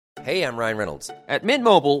Hey, I'm Ryan Reynolds. At Mint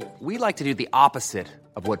Mobile, we like to do the opposite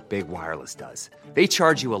of what Big Wireless does. They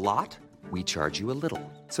charge you a lot, we charge you a little.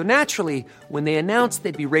 So naturally, when they announced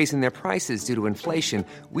they'd be raising their prices due to inflation,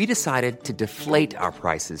 we decided to deflate our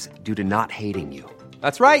prices due to not hating you.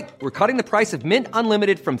 That's right. We're cutting the price of Mint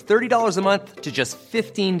Unlimited from $30 a month to just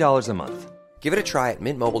 $15 a month. Give it a try at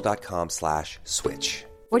mintmobile.com/switch.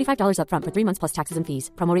 $45 up front for 3 months plus taxes and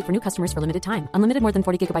fees. Promo rate for new customers for limited time. Unlimited more than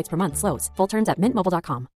 40 gigabytes per month. Slows full terms at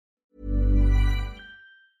mintmobile.com.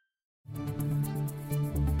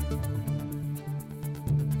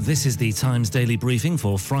 This is the Times Daily Briefing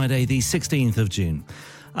for Friday the 16th of June.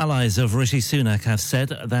 Allies of Rishi Sunak have said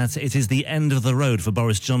that it is the end of the road for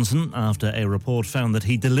Boris Johnson after a report found that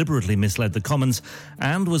he deliberately misled the Commons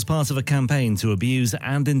and was part of a campaign to abuse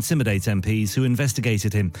and intimidate MPs who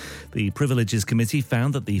investigated him. The Privileges Committee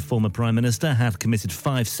found that the former Prime Minister had committed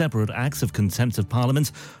 5 separate acts of contempt of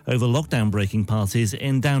Parliament over lockdown-breaking parties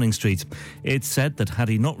in Downing Street. It said that had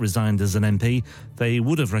he not resigned as an MP, they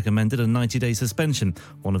would have recommended a 90-day suspension,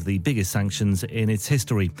 one of the biggest sanctions in its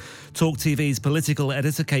history. Talk TV's political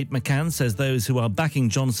editor Kate McCann says those who are backing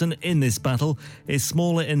Johnson in this battle is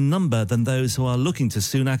smaller in number than those who are looking to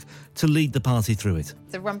Sunak to lead the party through it.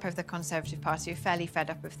 The rump of the Conservative Party are fairly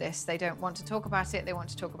fed up of this. They don't want to talk about it. They want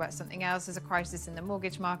to talk about something else. There's a crisis in the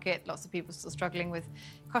mortgage market. Lots of people still struggling with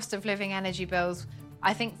cost of living, energy bills.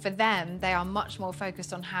 I think for them, they are much more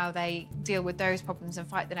focused on how they deal with those problems and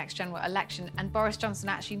fight the next general election. And Boris Johnson,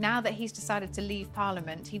 actually, now that he's decided to leave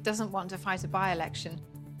Parliament, he doesn't want to fight a by-election.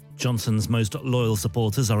 Johnson's most loyal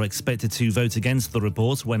supporters are expected to vote against the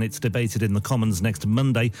report when it's debated in the Commons next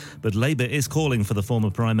Monday, but Labour is calling for the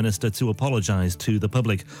former Prime Minister to apologise to the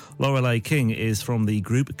public. Lorelei King is from the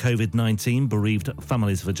group COVID-19 Bereaved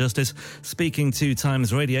Families for Justice. Speaking to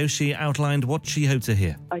Times Radio, she outlined what she hoped to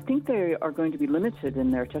hear. I think they are going to be limited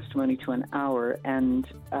in their testimony to an hour, and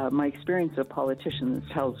my experience of politicians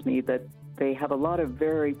tells me that they have a lot of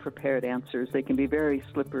very prepared answers. They can be very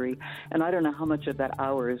slippery. And I don't know how much of that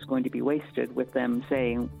hour is going to be wasted with them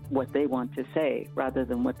saying what they want to say rather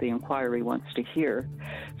than what the inquiry wants to hear.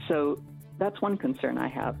 So that's one concern I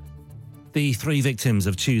have. The 3 victims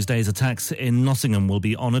of Tuesday's attacks in Nottingham will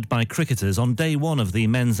be honoured by cricketers on day 1 of the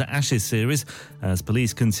men's Ashes series as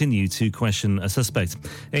police continue to question a suspect.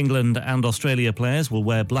 England and Australia players will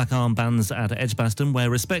wear black armbands at Edgbaston, where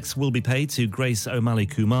respects will be paid to Grace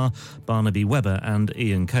O'Malley-Kumar, Barnaby Webber and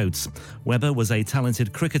Ian Coates. Webber was a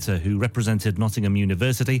talented cricketer who represented Nottingham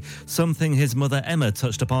University, something his mother Emma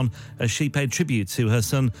touched upon as she paid tribute to her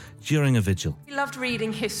son during a vigil. He loved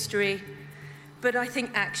reading history, but I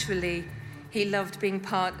think actually he loved being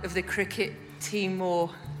part of the cricket team more.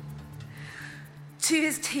 To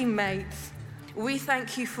his teammates, we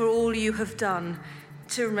thank you for all you have done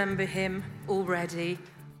to remember him already.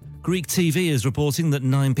 Greek TV is reporting that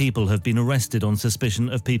 9 people have been arrested on suspicion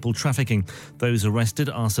of people trafficking. Those arrested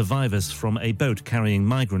are survivors from a boat carrying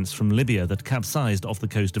migrants from Libya that capsized off the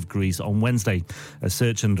coast of Greece on Wednesday. A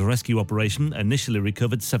search and rescue operation initially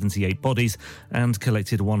recovered 78 bodies and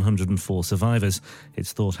collected 104 survivors.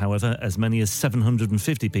 It's thought, however, as many as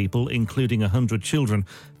 750 people, including 100 children,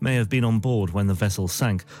 may have been on board when the vessel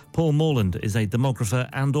sank. Paul Morland is a demographer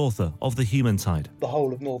and author of The Human Tide. The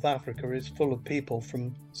whole of North Africa is full of people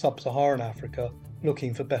from Sub-Saharan Africa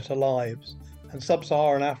looking for better lives. And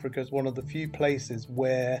Sub-Saharan Africa is one of the few places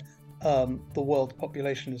where the world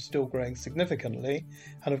population is still growing significantly.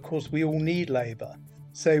 And of course, we all need labour.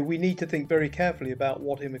 So we need to think very carefully about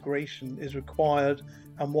what immigration is required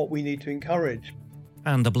and what we need to encourage.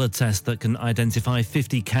 And a blood test that can identify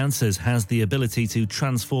 50 cancers has the ability to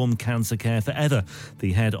transform cancer care forever,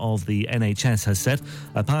 the head of the NHS has said.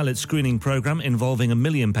 A pilot screening programme involving 1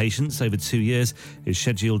 million patients over 2 years is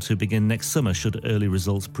scheduled to begin next summer should early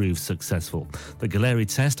results prove successful. The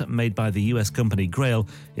Galleri test, made by the US company Grail,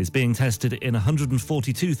 is being tested in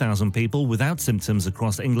 142,000 people without symptoms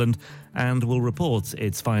across England and will report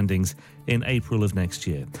its findings in April of next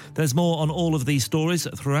year. There's more on all of these stories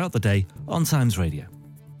throughout the day on Times Radio.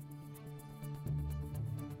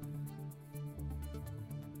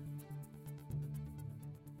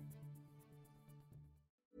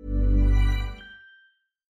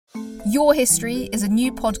 Your History is a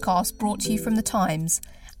new podcast brought to you from The Times,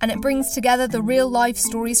 and it brings together the real-life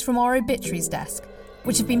stories from our obituaries desk,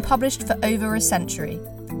 which have been published for over a century.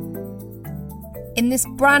 In this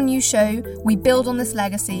brand new show, we build on this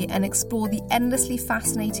legacy and explore the endlessly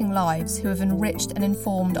fascinating lives who have enriched and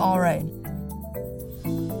informed our own.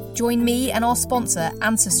 Join me and our sponsor,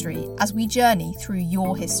 Ancestry, as we journey through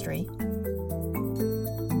your history.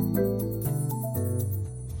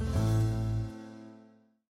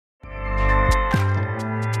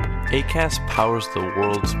 Acast powers the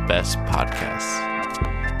world's best podcasts.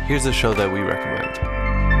 Here's a show that we recommend.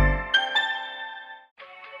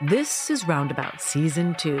 This is Roundabout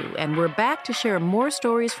Season 2, and we're back to share more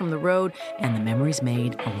stories from the road and the memories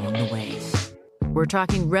made along the way. We're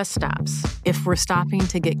talking rest stops. If we're stopping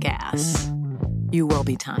to get gas, you will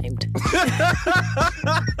be timed.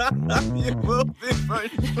 You will be for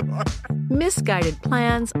sure. Misguided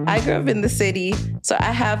plans. I grew up in the city, so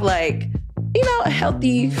I have a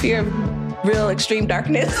healthy fear of real extreme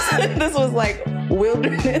darkness. This was like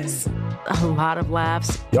wilderness. A lot of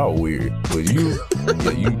laughs. Y'all weird, but you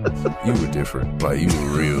were different. Like, you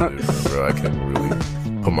were real different, bro. I can't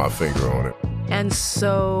really put my finger on it. And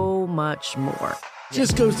so much more.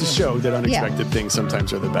 Just goes to show that unexpected things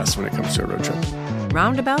sometimes are the best when it comes to a road trip.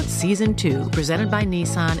 Roundabout Season 2, presented by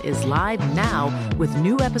Nissan, is live now with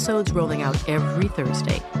new episodes rolling out every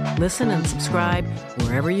Thursday. Listen and subscribe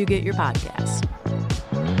wherever you get your podcasts.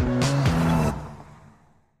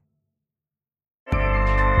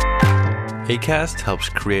 Acast helps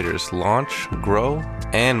creators launch, grow,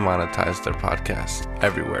 and monetize their podcasts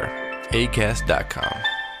everywhere. Acast.com.